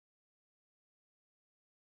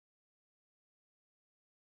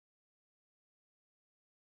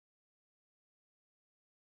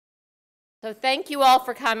So thank you all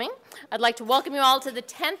for coming. I'd like to welcome you all to the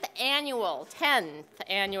 10th annual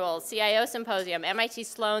CIO Symposium, MIT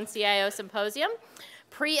Sloan CIO Symposium,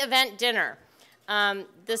 pre-event dinner.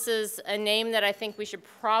 This is a name that I think we should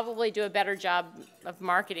probably do a better job of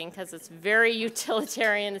marketing because it's very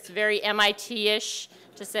utilitarian, it's very MIT-ish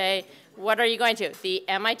to say, what are you going to? The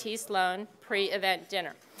MIT Sloan pre-event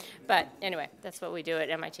dinner. But anyway, that's what we do at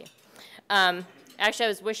MIT. Actually, I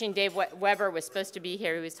was wishing Dave Weber was supposed to be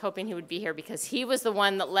here. He was hoping he would be here because he was the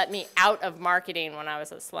one that let me out of marketing when I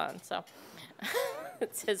was at Sloan. So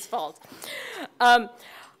it's his fault. I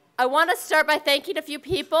want to start by thanking a few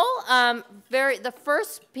people. The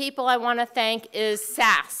first people I want to thank is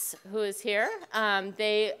SAS, who is here.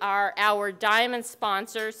 They are our Diamond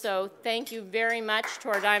sponsor, so thank you very much to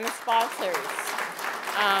our Diamond sponsors.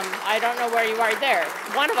 I don't know where you are there.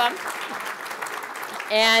 One of them.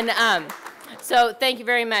 And so thank you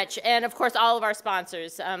very much. And of course, all of our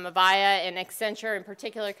sponsors, Avaya and Accenture in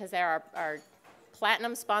particular, because they're our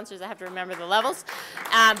platinum sponsors. I have to remember the levels.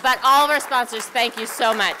 But all of our sponsors, thank you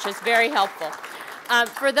so much. It's very helpful.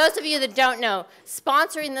 For those of you that don't know,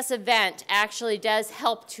 sponsoring this event actually does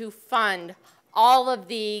help to fund all of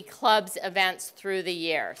the club's events through the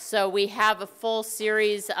year. So we have a full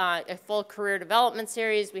series, a full career development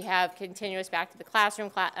series. We have continuous back to the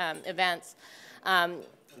classroom events.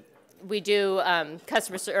 We do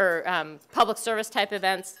public service type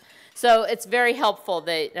events. So it's very helpful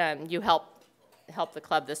that you help the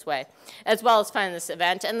club this way, as well as fund this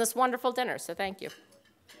event and this wonderful dinner. So thank you.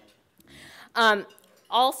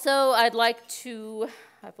 Also, I'd like to,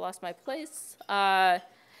 I've lost my place. I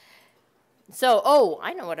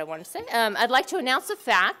know what I want to say. I'd like to announce the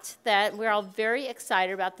fact that we're all very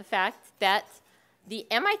excited about the fact that the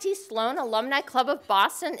MIT Sloan Alumni Club of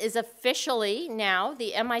Boston is officially now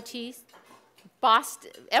the MIT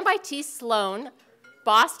Sloan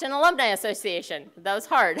Boston Alumni Association. That was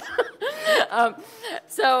hard.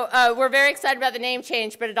 We're very excited about the name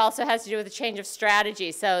change, but it also has to do with the change of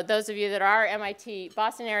strategy. So those of you that are MIT,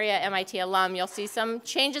 Boston area MIT alum, you'll see some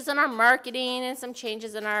changes in our marketing and some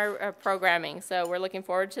changes in our programming. So we're looking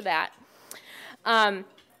forward to that.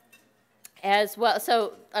 As well,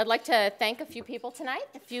 so I'd like to thank a few people tonight,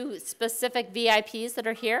 a few specific VIPs that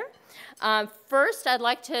are here. First, I'd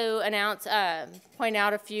like to point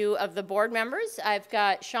out a few of the board members. I've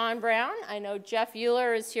got Sean Brown. I know Jeff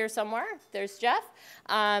Euler is here somewhere. There's Jeff.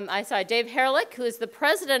 I saw Dave Relich, who is the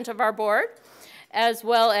president of our board, as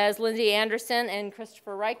well as Lindsay Anderson and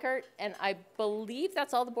Christopher Reichert. And I believe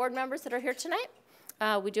that's all the board members that are here tonight.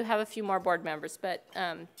 We do have a few more board members, but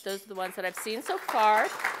those are the ones that I've seen so far.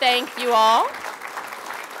 Thank you all.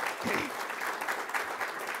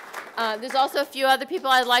 There's also a few other people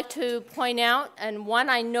I'd like to point out, and one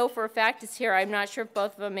I know for a fact is here. I'm not sure if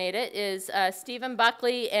both of them made it, is Stephen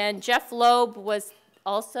Buckley and Jeff Loeb was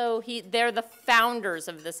also, they're the founders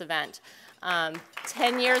of this event.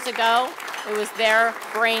 10 years ago, it was their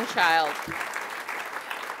brainchild.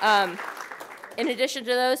 In addition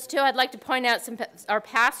to those two, I'd like to point out our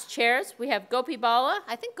past chairs. We have Gopi Bala.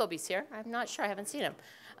 I think Gopi's here. I'm not sure. I haven't seen him.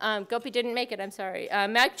 Gopi didn't make it. I'm sorry.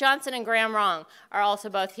 Mike Johnson and Graham Wrong are also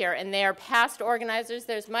both here, and they are past organizers.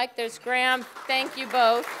 There's Mike. There's Graham. Thank you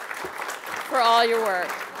both for all your work.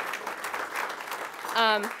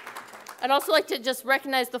 I'd also like to just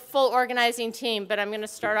recognize the full organizing team, but I'm going to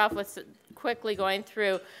start off with quickly going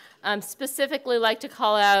through. Specifically like to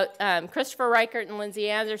call out Christopher Reichert and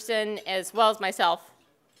Lindsay Anderson, as well as myself,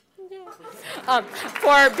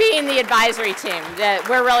 for being the advisory team. That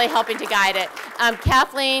we're really helping to guide it.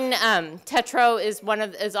 Kathleen Tetro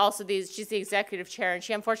is also she's the executive chair, and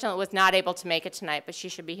she unfortunately was not able to make it tonight, but she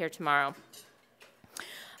should be here tomorrow.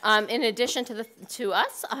 In addition to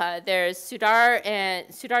us, there's Sudar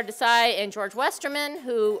Desai and George Westerman,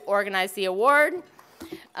 who organized the award.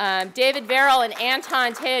 David Verrill and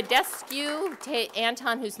Anton Teodescu,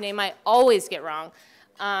 Anton, whose name I always get wrong,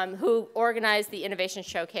 who organized the Innovation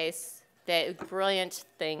Showcase. The brilliant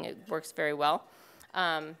thing, it works very well.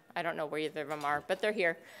 I don't know where either of them are, but they're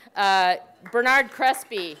here. Bernard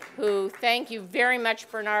Crespi, who, thank you very much,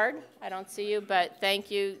 Bernard. I don't see you, but thank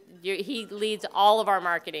you. He leads all of our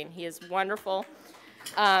marketing. He is wonderful.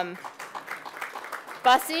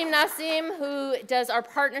 Basim Nassim, who does our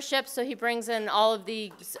partnerships, so he brings in all of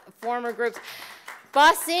the former groups.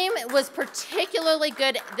 Basim was particularly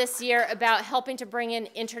good this year about helping to bring in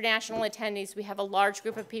international attendees. We have a large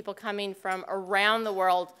group of people coming from around the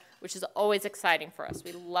world, which is always exciting for us.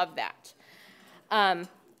 We love that.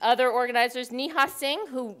 Other organizers, Neha Singh,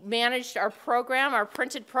 who managed our program, our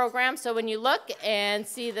printed program. So when you look and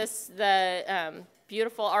see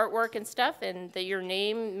beautiful artwork and stuff, and your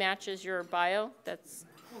name matches your bio,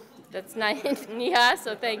 That's nice. Yeah,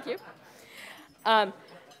 so thank you.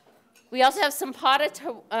 We also have Sampada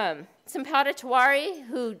Tiwari,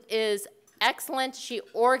 who is excellent. She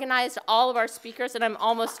organized all of our speakers, and I'm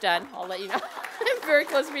almost done. I'll let you know. I'm very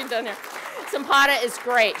close to being done here. Sampada is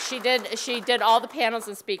great. She did all the panels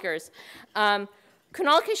and speakers.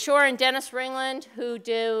 Kunal Kishore and Dennis Ringland, who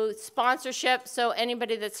do sponsorship, so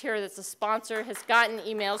anybody that's here that's a sponsor has gotten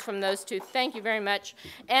emails from those two. Thank you very much.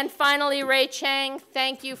 And finally, Ray Chang,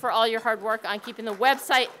 thank you for all your hard work on keeping the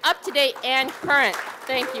website up to date and current.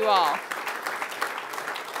 Thank you all.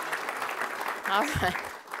 All right.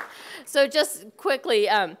 So just quickly,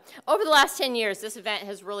 over the last 10 years, this event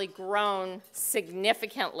has really grown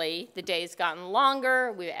significantly. The day's gotten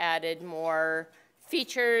longer. We've added more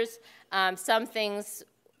features. Some things,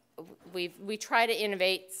 we try to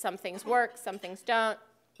innovate. Some things work, some things don't.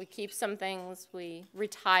 We keep some things, we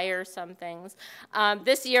retire some things.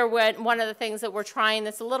 This year, one of the things that we're trying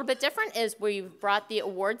that's a little bit different is we've brought the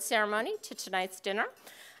award ceremony to tonight's dinner.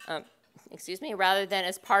 Excuse me, rather than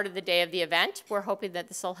as part of the day of the event. We're hoping that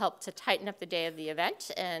this will help to tighten up the day of the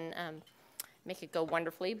event and make it go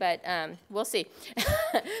wonderfully, but we'll see.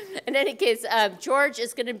 In any case, George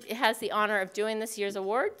has the honor of doing this year's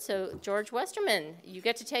award, so George Westerman, you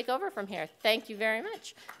get to take over from here. Thank you very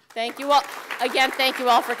much. Thank you all. Again, thank you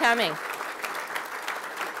all for coming.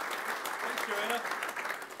 Thanks, Joanna.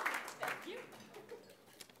 Thank you.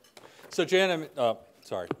 So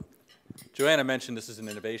Joanna mentioned this is an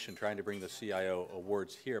innovation, trying to bring the CIO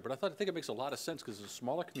awards here, but I think it makes a lot of sense because it's a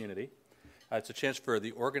smaller community. It's a chance for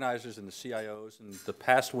the organizers and the CIOs and the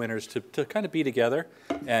past winners to kind of be together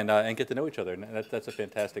and get to know each other, and that's a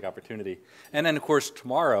fantastic opportunity. And then, of course,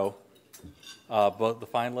 tomorrow, both the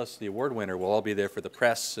finalists, the award winner, will all be there for the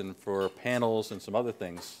press and for panels and some other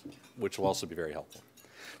things, which will also be very helpful.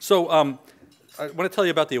 So I want to tell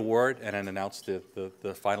you about the award and then announce the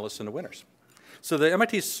finalists and the winners. So the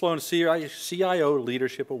MIT Sloan CIO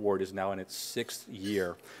Leadership Award is now in its 6th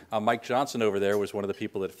year. Mike Johnson over there was one of the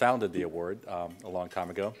people that founded the award a long time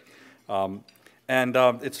ago.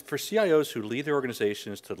 It's for CIOs who lead their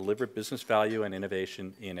organizations to deliver business value and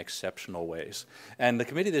innovation in exceptional ways. And the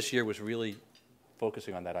committee this year was really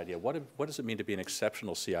focusing on that idea. What does it mean to be an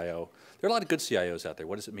exceptional CIO? There are a lot of good CIOs out there.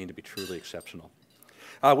 What does it mean to be truly exceptional?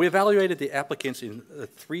 We evaluated the applicants in a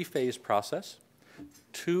 3-phase process.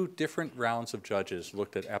 2 different rounds of judges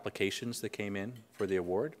looked at applications that came in for the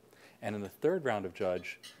award, and in the 3rd round of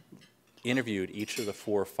judge, interviewed each of the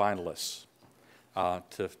 4 finalists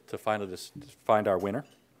to find our winner.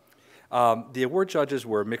 The award judges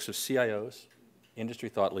were a mix of CIOs, industry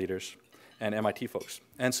thought leaders, and MIT folks.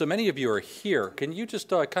 And so many of you are here. Can you just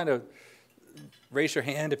kind of raise your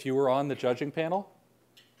hand if you were on the judging panel?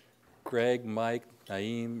 Greg, Mike,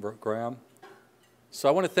 Naeem, Graham. So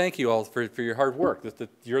I want to thank you all for your hard work.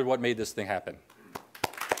 You're what made this thing happen.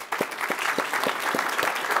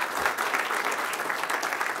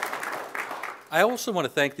 I also want to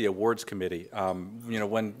thank the awards committee. You know,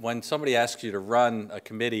 when somebody asks you to run a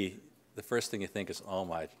committee, the first thing you think is, oh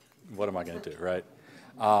my, what am I going to do, right?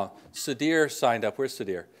 Sudhir signed up. Where's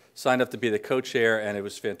Sudhir? Signed up to be the co-chair, and it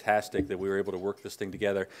was fantastic that we were able to work this thing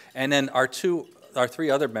together. And then our 3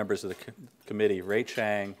 other members of the committee, Ray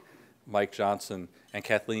Chang, Mike Johnson, and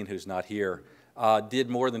Kathleen, who's not here, did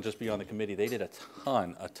more than just be on the committee. They did a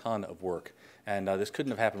ton of work. And this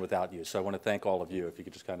couldn't have happened without you. So I want to thank all of you. If you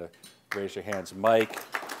could just kind of raise your hands. Mike,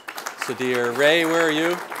 Sudhir, Ray, where are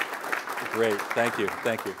you? Great. Thank you.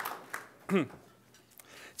 Thank you.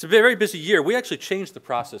 It's a very busy year. We actually changed the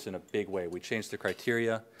process in a big way. We changed the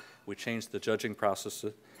criteria. We changed the judging process.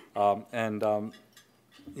 You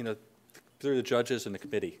know, through the judges and the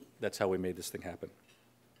committee, that's how we made this thing happen.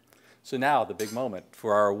 So now, the big moment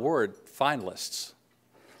for our award finalists.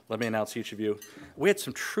 Let me announce each of you. We had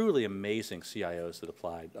some truly amazing CIOs that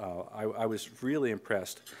applied. I was really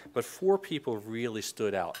impressed, but 4 people really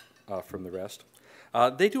stood out from the rest.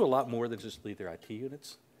 They do a lot more than just lead their IT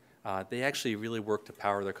units. They actually really work to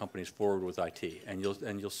power their companies forward with IT, and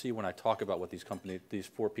you'll see when I talk about what these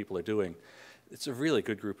 4 people are doing. It's a really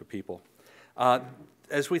good group of people.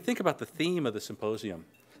 As we think about the theme of the symposium,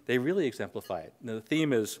 they really exemplify it. Now, the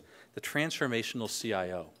theme is the transformational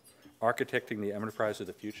CIO, architecting the enterprise of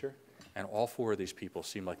the future, and all 4 of these people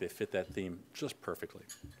seem like they fit that theme just perfectly.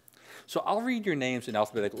 So I'll read your names in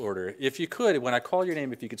alphabetical order. If you could, when I call your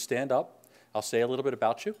name, if you could stand up, I'll say a little bit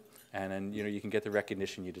about you, and then you can get the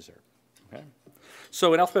recognition you deserve. Okay?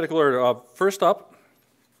 So in alphabetical order, first up,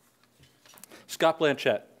 Scott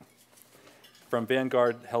Blanchette from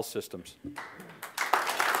Vanguard Health Systems.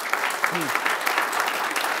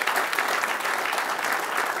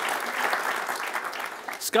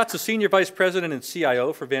 Scott's a Senior Vice President and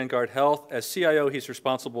CIO for Vanguard Health. As CIO, he's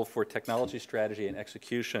responsible for technology strategy and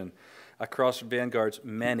execution across Vanguard's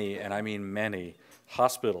many, and I mean many,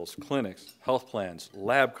 hospitals, clinics, health plans,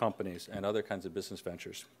 lab companies, and other kinds of business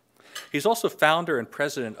ventures. He's also founder and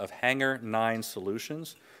president of Hangar 9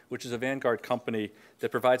 Solutions, which is a Vanguard company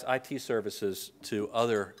that provides IT services to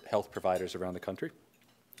other health providers around the country.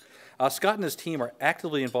 Scott and his team are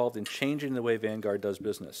actively involved in changing the way Vanguard does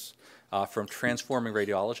business, from transforming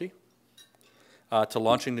radiology to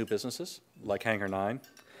launching new businesses like Hangar 9,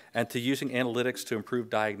 and to using analytics to improve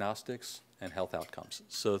diagnostics and health outcomes.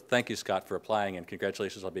 So thank you, Scott, for applying, and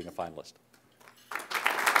congratulations on being a finalist.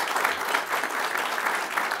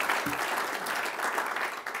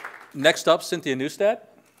 Next up, Cynthia Nustad.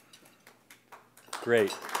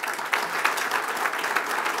 Great.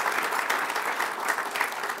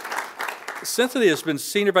 Cynthia has been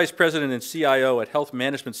Senior Vice President and CIO at Health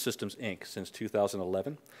Management Systems, Inc. since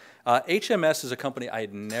 2011. HMS is a company I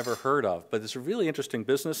had never heard of, but it's a really interesting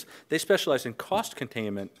business. They specialize in cost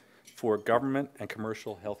containment for government and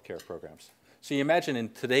commercial healthcare programs. So you imagine in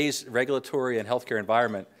today's regulatory and healthcare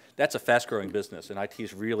environment, that's a fast-growing business, and IT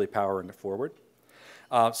is really powering it forward.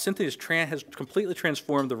 Cynthia has completely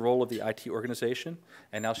transformed the role of the IT organization,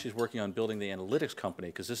 and now she's working on building the analytics company,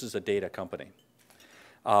 because this is a data company.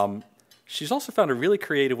 She's also found a really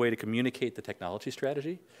creative way to communicate the technology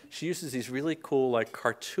strategy. She uses these really cool, like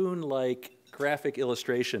cartoon-like graphic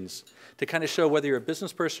illustrations to kind of show whether you're a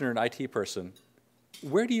business person or an IT person,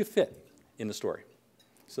 where do you fit in the story?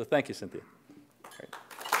 So thank you, Cynthia. Great.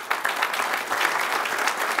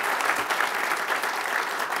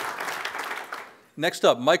 Next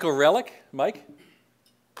up, Michael Relich. Mike?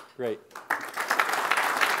 Great.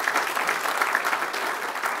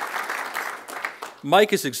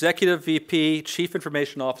 Mike is Executive VP, Chief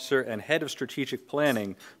Information Officer, and Head of Strategic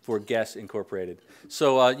Planning for Guess Incorporated.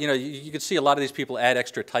 So, you know, you can see a lot of these people add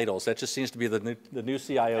extra titles. That just seems to be the new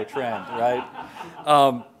CIO trend,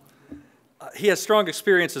 right? He has strong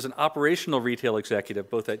experience as an operational retail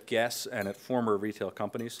executive, both at Guess and at former retail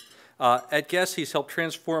companies. At Guess, he's helped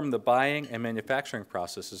transform the buying and manufacturing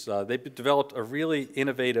processes. They've developed a really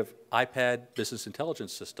innovative iPad business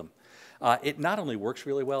intelligence system. It not only works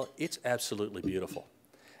really well, it's absolutely beautiful.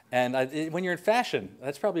 And when you're in fashion,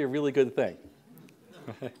 that's probably a really good thing.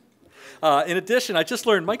 In addition, I just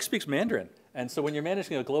learned Mike speaks Mandarin. And so when you're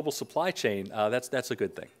managing a global supply chain, that's a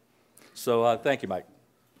good thing. So thank you, Mike.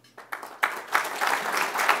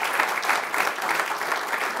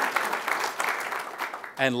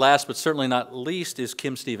 And last but certainly not least is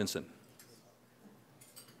Kim Stevenson.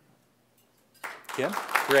 Kim?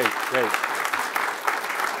 Great, great.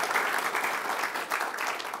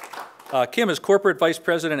 Kim is Corporate Vice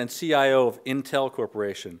President and CIO of Intel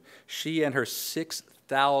Corporation. She and her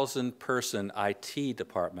 6,000-person IT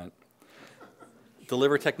department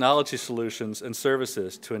deliver technology solutions and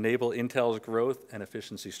services to enable Intel's growth and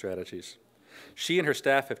efficiency strategies. She and her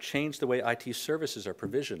staff have changed the way IT services are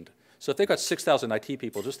provisioned. So if they've got 6,000 IT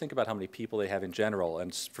people, just think about how many people they have in general,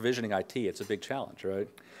 and provisioning IT, it's a big challenge, right?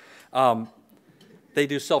 They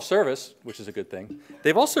do self-service, which is a good thing.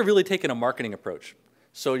 They've also really taken a marketing approach.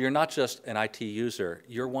 So you're not just an IT user,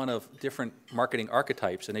 you're one of different marketing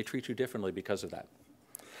archetypes, and they treat you differently because of that.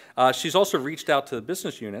 She's also reached out to the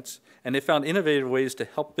business units, and they found innovative ways to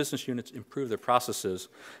help business units improve their processes,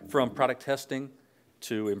 from product testing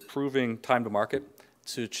to improving time to market,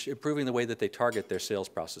 to improving the way that they target their sales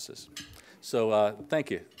processes. So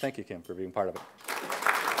thank you, Kim, for being part of it.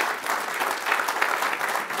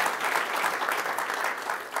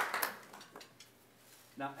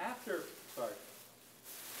 Now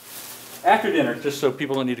after dinner, just so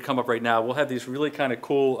people don't need to come up right now, we'll have these really kind of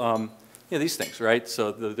cool, these things, right?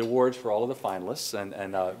 So the awards for all of the finalists,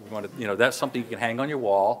 and we want to, that's something you can hang on your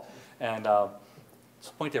wall, and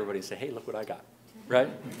just point to everybody and say, hey, look what I got, right?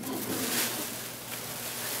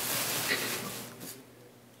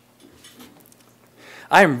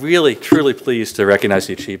 I am really, truly pleased to recognize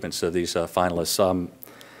the achievements of these finalists.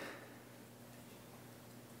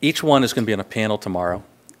 Each one is going to be on a panel tomorrow.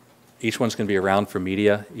 Each one's going to be around for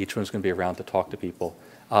media. Each one's going to be around to talk to people.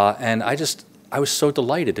 And I was so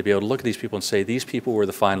delighted to be able to look at these people and say, these people were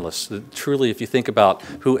the finalists. Truly, if you think about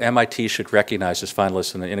who MIT should recognize as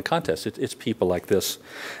finalists in a contest, it's people like this.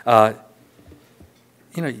 You're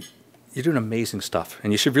doing amazing stuff.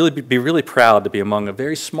 And you should really be really proud to be among a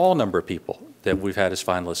very small number of people that we've had as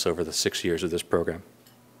finalists over the 6 years of this program.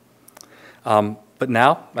 But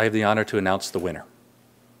now, I have the honor to announce the winner.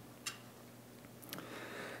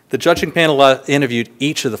 The judging panel interviewed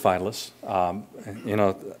each of the finalists in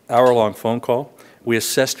an hour-long phone call. We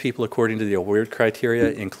assessed people according to the award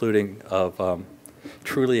criteria, including of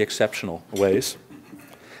truly exceptional ways.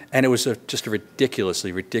 And it was just a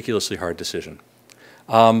ridiculously, ridiculously hard decision.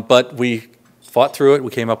 But we fought through it.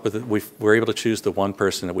 We came up with it. We were able to choose the one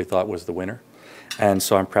person that we thought was the winner. And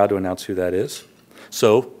so I'm proud to announce who that is.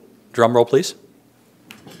 So, drum roll, please.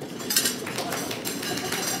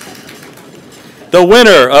 The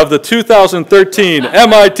winner of the 2013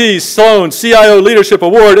 MIT Sloan CIO Leadership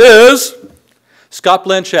Award is Scott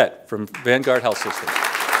Blanchette from Vanguard Health Systems.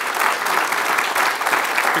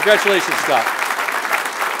 Congratulations, Scott.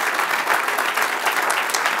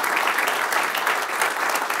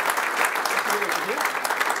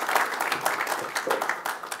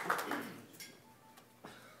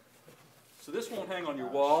 So this won't hang on your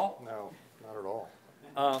wall. No, not at all.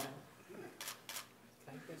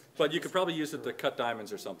 But you could probably use it to cut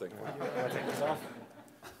diamonds or something. I'll take this off.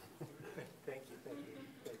 Thank you.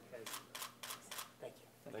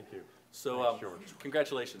 Thank you. So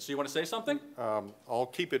congratulations. So you want to say something?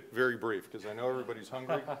 I'll keep it very brief because I know everybody's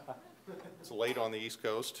hungry. It's late on the East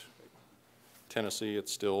Coast. Tennessee,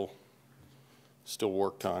 it's still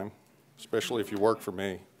work time, especially if you work for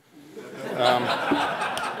me.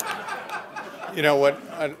 You know what,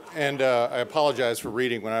 I apologize for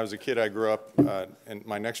reading. When I was a kid, I grew up, and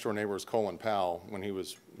my next door neighbor was Colin Powell when he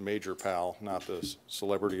was Major Powell, not the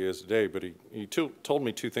celebrity he is today, but he told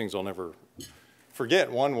me two things I'll never forget.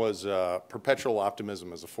 One was perpetual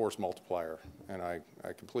optimism as a force multiplier, and I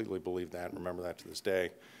completely believe that and remember that to this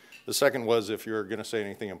day. The second was, if you're going to say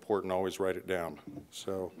anything important, always write it down.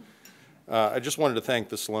 So I just wanted to thank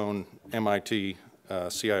the Sloan MIT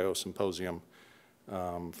CIO Symposium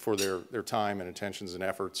for their time and attentions and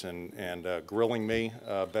efforts and grilling me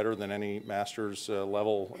better than any master's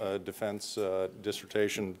level defense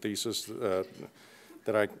dissertation thesis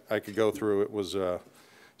that I could go through. It was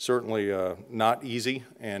certainly not easy,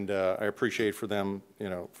 and I appreciate for them,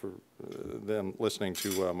 for them listening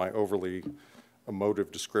to my overly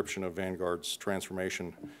emotive description of Vanguard's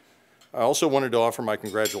transformation. I also wanted to offer my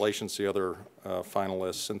congratulations to the other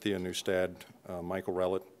finalists, Cynthia Nustad, Michael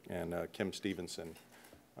Relich, and Kim Stevenson.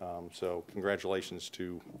 So congratulations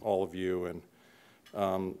to all of you.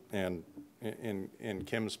 And in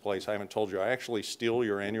Kim's place, I haven't told you, I actually steal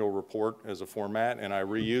your annual report as a format and I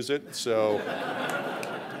reuse it. So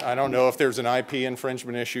I don't know if there's an IP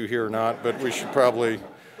infringement issue here or not, but we should probably,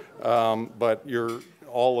 but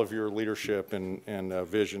all of your leadership and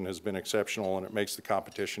vision has been exceptional, and it makes the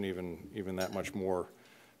competition even that much more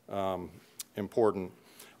important.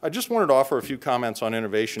 I just wanted to offer a few comments on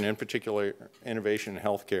innovation, in particular innovation in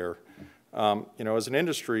healthcare. As an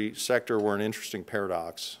industry sector, we're an interesting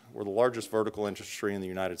paradox. We're the largest vertical industry in the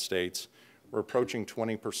United States. We're approaching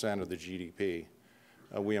 20% of the GDP.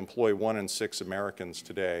 We employ 1 in 6 Americans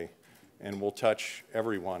today, and we'll touch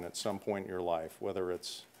everyone at some point in your life, whether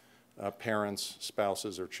it's parents,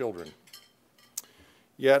 spouses, or children.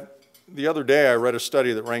 Yet, the other day I read a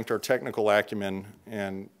study that ranked our technical acumen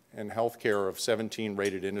and healthcare of 17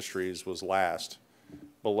 rated industries was last,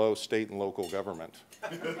 below state and local government.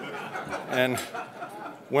 And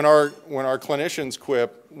when our clinicians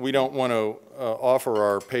quip, we don't want to offer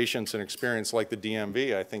our patients an experience like the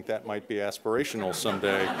DMV. I think that might be aspirational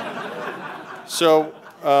someday. So,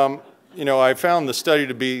 I found the study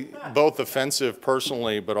to be both offensive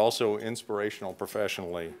personally, but also inspirational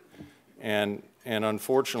professionally. And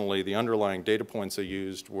unfortunately, the underlying data points they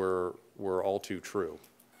used were all too true.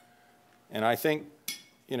 And I think,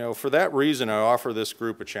 for that reason, I offer this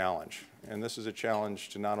group a challenge. And this is a challenge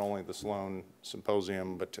to not only the Sloan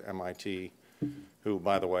Symposium, but to MIT, who,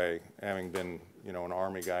 by the way, having been, an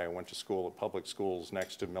Army guy, I went to school at public schools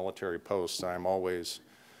next to military posts. I'm always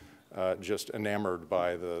just enamored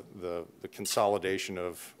by the consolidation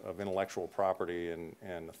of intellectual property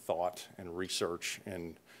and thought and research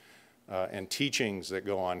and teachings that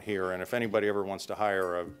go on here. And if anybody ever wants to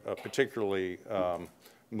hire a particularly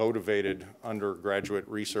motivated undergraduate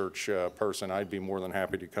research person, I'd be more than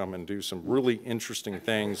happy to come and do some really interesting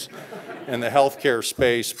things in the healthcare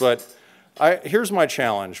space. But here's my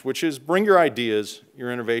challenge, which is bring your ideas,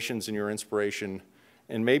 your innovations, and your inspiration,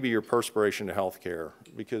 and maybe your perspiration to healthcare,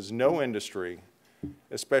 because no industry,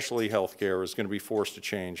 especially healthcare, is going to be forced to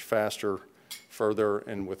change faster, further,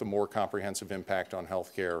 and with a more comprehensive impact on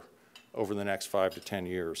healthcare over the next 5 to 10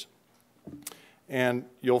 years. And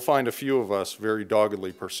you'll find a few of us very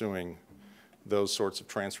doggedly pursuing those sorts of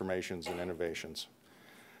transformations and innovations.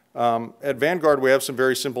 At Vanguard, we have some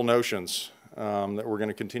very simple notions that we're going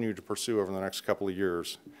to continue to pursue over the next couple of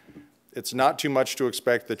years. It's not too much to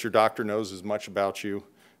expect that your doctor knows as much about you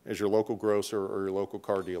as your local grocer or your local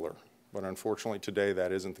car dealer. But unfortunately, today,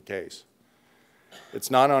 that isn't the case.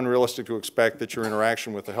 It's not unrealistic to expect that your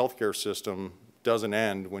interaction with the healthcare system doesn't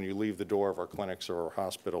end when you leave the door of our clinics or our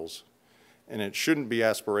hospitals. And it shouldn't be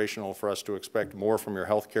aspirational for us to expect more from your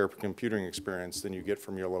healthcare computing experience than you get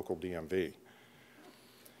from your local DMV.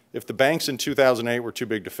 If the banks in 2008 were too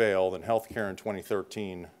big to fail, then healthcare in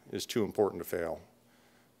 2013 is too important to fail.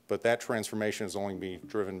 But that transformation is only being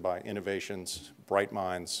driven by innovations, bright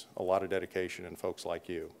minds, a lot of dedication, and folks like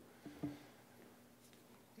you.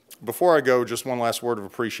 Before I go, just one last word of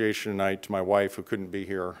appreciation tonight to my wife who couldn't be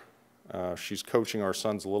here. She's coaching our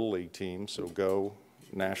son's Little League team, so go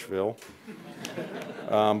Nashville.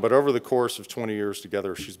 But over the course of 20 years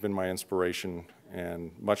together, she's been my inspiration,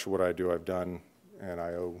 and much of what I do I've done and I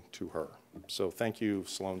owe to her. So thank you,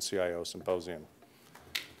 Sloan CIO Symposium,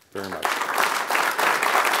 very much.